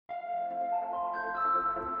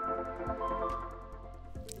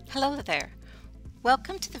Hello there.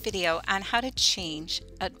 Welcome to the video on how to change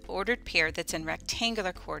an ordered pair that's in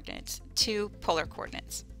rectangular coordinates to polar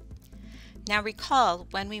coordinates. Now recall,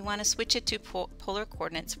 when we want to switch it to polar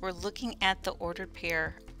coordinates, we're looking at the ordered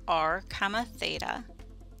pair r, theta,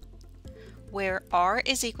 where r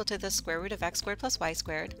is equal to the square root of x squared plus y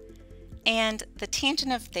squared, and the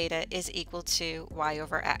tangent of theta is equal to y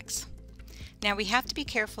over x. Now we have to be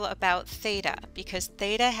careful about theta because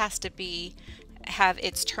theta has to have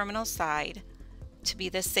its terminal side to be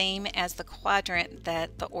the same as the quadrant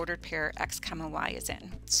that the ordered pair x comma y is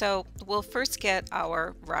in. So we'll first get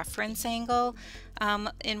our reference angle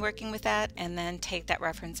in working with that, and then take that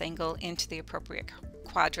reference angle into the appropriate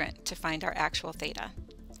quadrant to find our actual theta.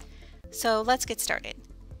 So let's get started.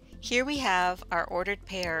 Here we have our ordered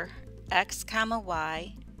pair x comma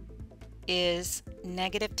y is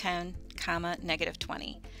 -10 comma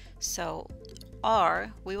 -20. So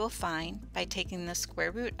r we will find by taking the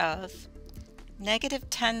square root of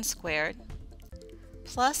 -10 squared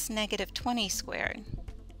plus -20 squared.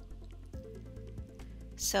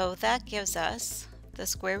 So that gives us the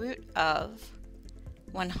square root of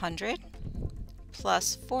 100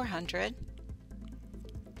 plus 400.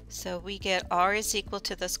 So we get r is equal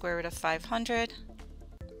to the square root of 500,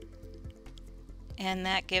 and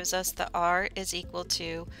that gives us the r is equal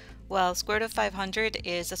to, well, square root of 500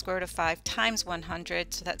 is the square root of 5 times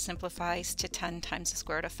 100, so that simplifies to 10 times the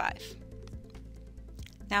square root of 5.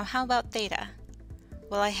 Now how about theta?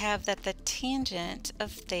 Well, I have that the tangent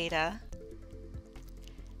of theta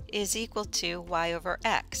is equal to y over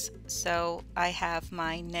x. So I have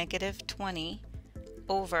my -20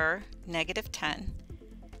 over -10,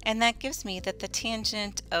 and that gives me that the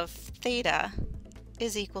tangent of theta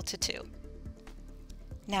is equal to 2.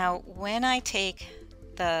 Now when I take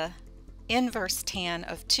the inverse tan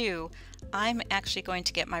of 2, I'm actually going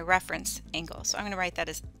to get my reference angle. So I'm going to write that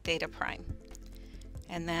as theta prime.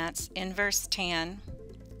 And that's inverse tan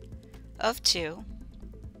of 2.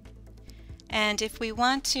 And if we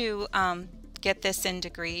want to get this in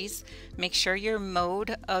degrees, make sure your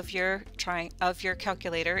mode of your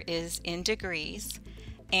calculator is in degrees.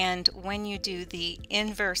 And when you do the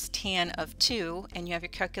inverse tan of 2 and you have your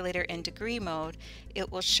calculator in degree mode,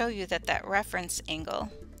 it will show you that that reference angle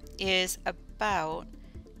is about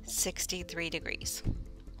 63 degrees.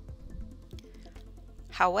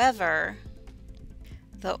 However,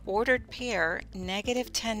 the ordered pair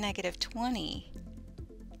 -10, -20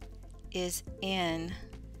 is in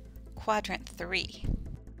quadrant 3.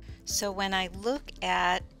 So when I look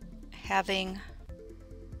at having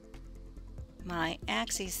my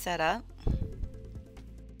axes set up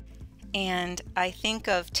and I think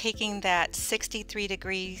of taking that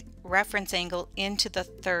 63-degree reference angle into the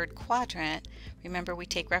third quadrant, remember we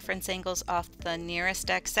take reference angles off the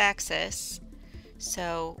nearest x-axis.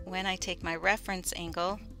 So when I take my reference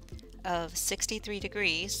angle of 63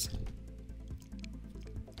 degrees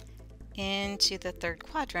into the third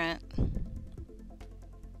quadrant,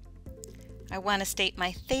 I want to state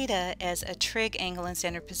my theta as a trig angle in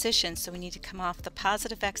standard position, so we need to come off the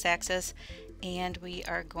positive x-axis and we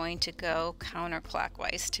are going to go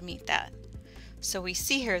counterclockwise to meet that. So we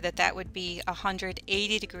see here that that would be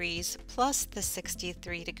 180 degrees plus the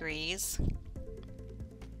 63 degrees.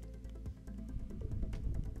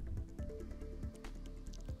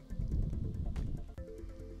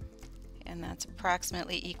 And that's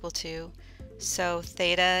approximately equal to, so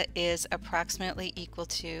theta is approximately equal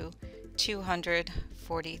to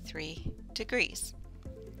 243 degrees.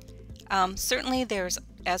 Certainly there's,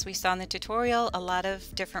 as we saw in the tutorial, a lot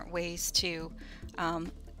of different ways to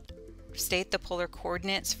state the polar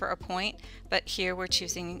coordinates for a point, but here we're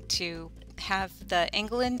choosing to have the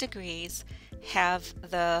angle in degrees, have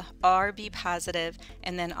the r be positive,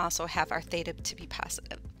 and then also have our theta to be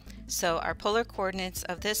positive. So our polar coordinates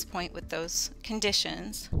of this point with those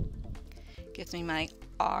conditions gives me my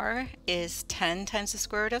r is 10 times the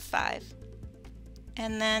square root of 5,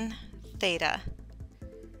 and then theta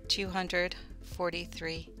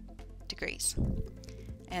 243 degrees.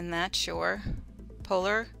 And that's your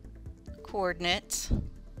polar coordinates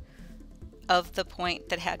of the point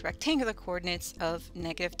that had rectangular coordinates of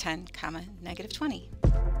 -10, -20.